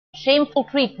shameful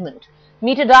treatment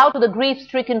meted out to the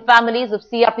grief-stricken families of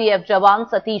CRPF jawan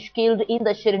Satishs killed in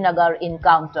the Srinagar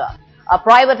encounter. A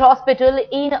private hospital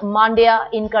in Mandya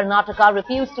in Karnataka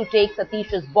refused to take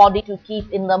Satish's body to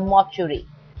keep in the mortuary.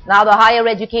 Now the Higher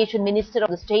Education Minister of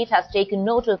the state has taken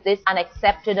note of this and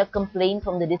accepted a complaint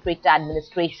from the district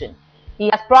administration. He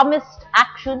has promised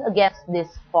action against this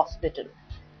hospital.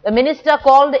 The minister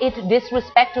called it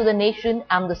disrespect to the nation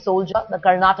and the soldier. The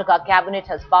Karnataka cabinet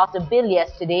has passed a bill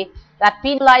yesterday that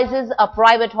penalizes a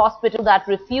private hospital that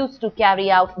refused to carry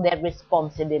out their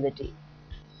responsibility.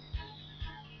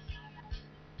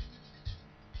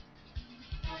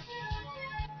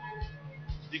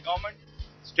 The government,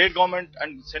 state government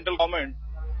and central government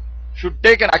should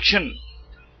take an action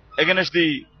against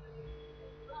the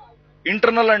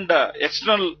internal and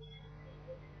external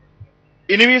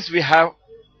enemies we have.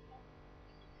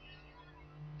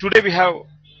 Today we have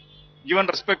given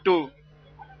respect to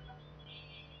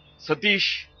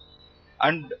Satishs,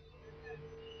 and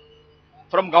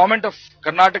from government of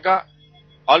Karnataka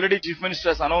already Chief Minister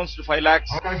has announced 5 lakhs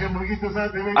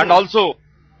and also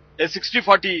a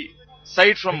 60-40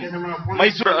 site from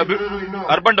Mysore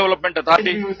Urban Development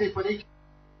Authority.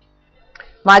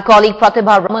 My colleague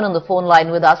Pratibha Raman on the phone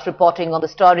line with us reporting on the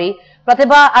story.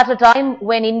 Pratibha, at a time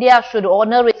when India should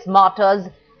honor its martyrs,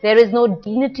 there is no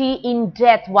dignity in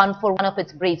death won for one of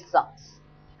its brave sons.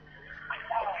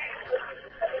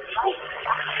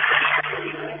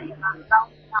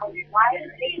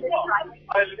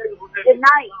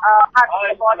 Deny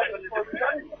her body in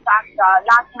fact,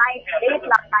 late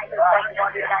last night, the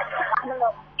body died.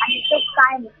 And it took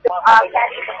time to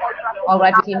carry the photo. All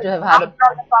right, we seem to have had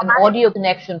an audio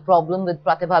connection problem with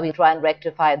Pratibha. We'll try and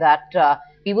rectify that.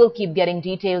 We will keep getting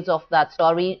details of that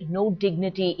story. No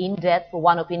dignity in death for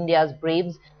one of India's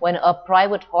braves when a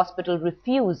private hospital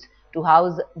refused to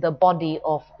house the body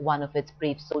of one of its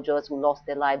brave soldiers who lost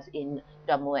their lives in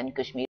Jammu and Kashmir.